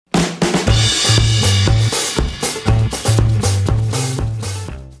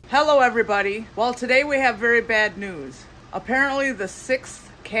Hello everybody. Well, today we have very bad news. Apparently the 6th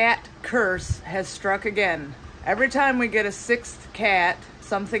cat curse has struck again. Every time we get a 6th cat,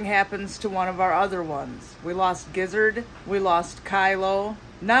 something happens to one of our other ones. We lost Gizzard, we lost Kylo,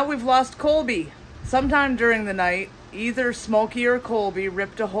 now we've lost Colby. Sometime during the night, either Smokey or Colby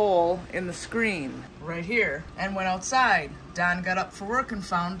ripped a hole in the screen, right here, and went outside. Don got up for work and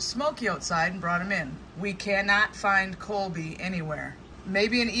found Smokey outside and brought him in. We cannot find Colby anywhere.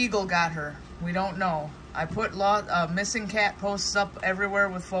 Maybe an eagle got her. We don't know. I put missing cat posts up everywhere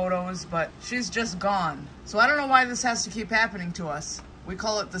with photos, but she's just gone. So I don't know why this has to keep happening to us. We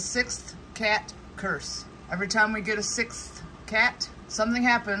call it the 6th cat curse. Every time we get a 6th cat, something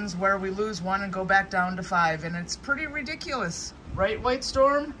happens where we lose one and go back down to 5, and it's pretty ridiculous. Right, White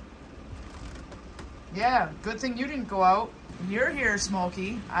Storm? Yeah, good thing you didn't go out. You're here,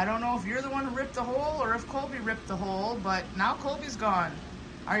 Smokey. I don't know if you're the one who ripped the hole or if Colby ripped the hole, but now Colby's gone.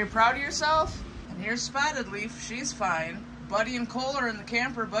 Are you proud of yourself? And here's Spotted Leaf. She's fine. Buddy and Cole are in the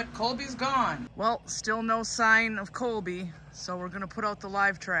camper, but Colby's gone. Well, still no sign of Colby, so we're gonna put out the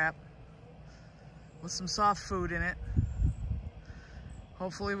live trap with some soft food in it.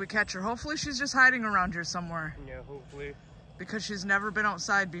 Hopefully we catch her. Hopefully she's just hiding around here somewhere. Yeah, hopefully. Because she's never been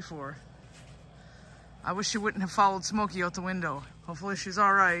outside before. I wish she wouldn't have followed Smokey out the window. Hopefully she's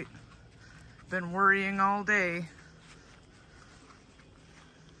all right. Been worrying all day.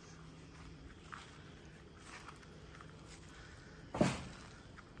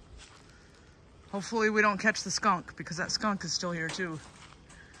 Hopefully we don't catch the skunk, because that skunk is still here too.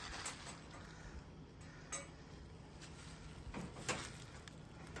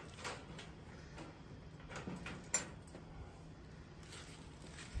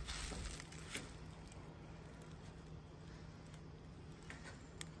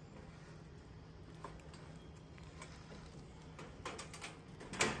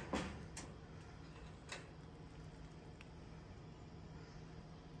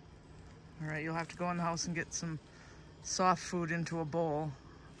 All right, you'll have to go in the house and get some soft food into a bowl.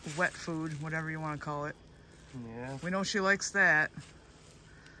 Wet food, whatever you want to call it. Yeah. We know she likes that.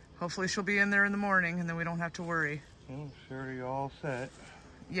 Hopefully she'll be in there in the morning and then we don't have to worry. I'm sure you're all set.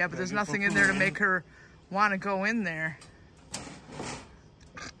 Yeah, but there's nothing in there to make her want to go in there.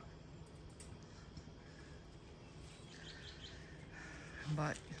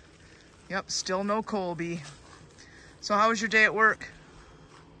 But, yep, still no Colby. So how was your day at work?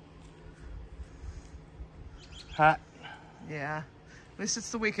 Hot. Yeah, at least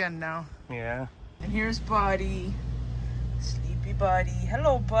it's the weekend now. Yeah. And here's Buddy. Sleepy Buddy.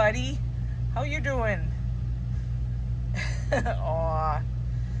 Hello, Buddy. How you doing? Aw.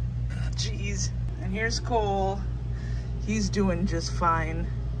 Jeez. And here's Cole. He's doing just fine.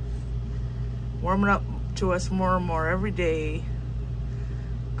 Warming up to us more and more every day.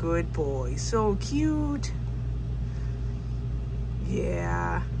 Good boy. So cute.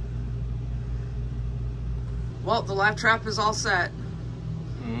 Yeah. Well, the live trap is all set.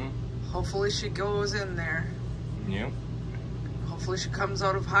 Mm-hmm. Hopefully she goes in there. Yep. Hopefully she comes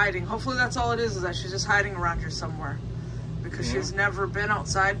out of hiding. Hopefully that's all it is that she's just hiding around here somewhere. Because she's never been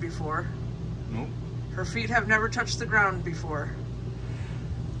outside before. Nope. Her feet have never touched the ground before.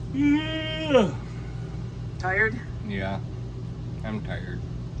 Yeah. Tired? Yeah. I'm tired.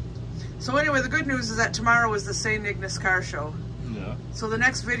 So anyway, the good news is that tomorrow is the St. Ignace Car Show. Yeah. So the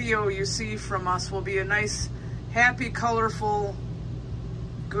next video you see from us will be a nice, happy, colorful,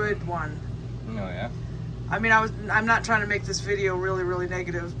 good one. Oh, yeah. I mean, I'm not trying to make this video really, really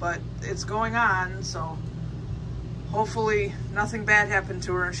negative, but it's going on, so hopefully nothing bad happened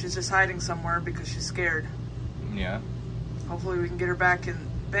to her and she's just hiding somewhere because she's scared. Yeah. Hopefully we can get her back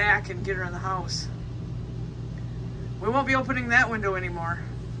and get her in the house. We won't be opening that window anymore.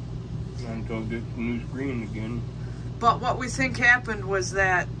 Until I get the new screen again. But what we think happened was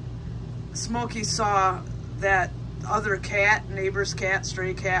that Smokey saw that other cat, neighbor's cat,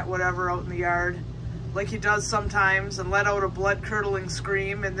 stray cat, whatever, out in the yard, like he does sometimes, and let out a blood-curdling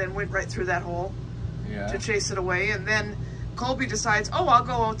scream and then went right through that hole to chase it away. And then Colby decides, oh, I'll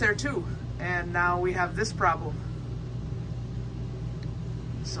go out there too. And now we have this problem.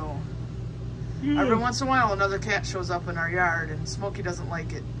 So every once in a while another cat shows up in our yard and Smokey doesn't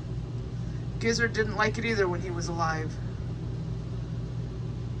like it. Gizzard didn't like it either when he was alive.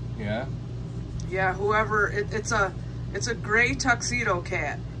 Yeah? Yeah, whoever, it's a gray tuxedo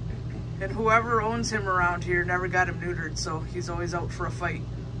cat. And whoever owns him around here never got him neutered, so he's always out for a fight.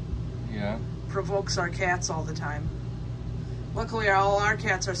 Yeah. Provokes our cats all the time. Luckily, all our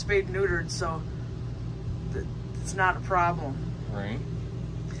cats are spayed and neutered, so it's not a problem. Right.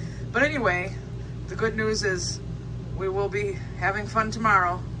 But anyway, the good news is we will be having fun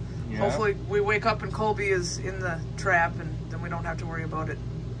tomorrow. Yeah. Hopefully we wake up and Colby is in the trap and then we don't have to worry about it.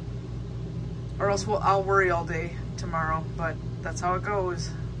 Or else I'll worry all day tomorrow, but that's how it goes.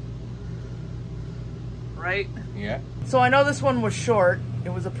 Right? Yeah. So I know this one was short. It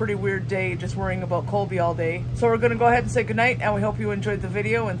was a pretty weird day just worrying about Colby all day. So we're going to go ahead and say goodnight, and we hope you enjoyed the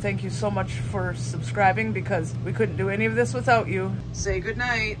video, and thank you so much for subscribing because we couldn't do any of this without you. Say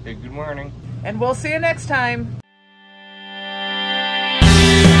goodnight. Say good morning. And we'll see you next time.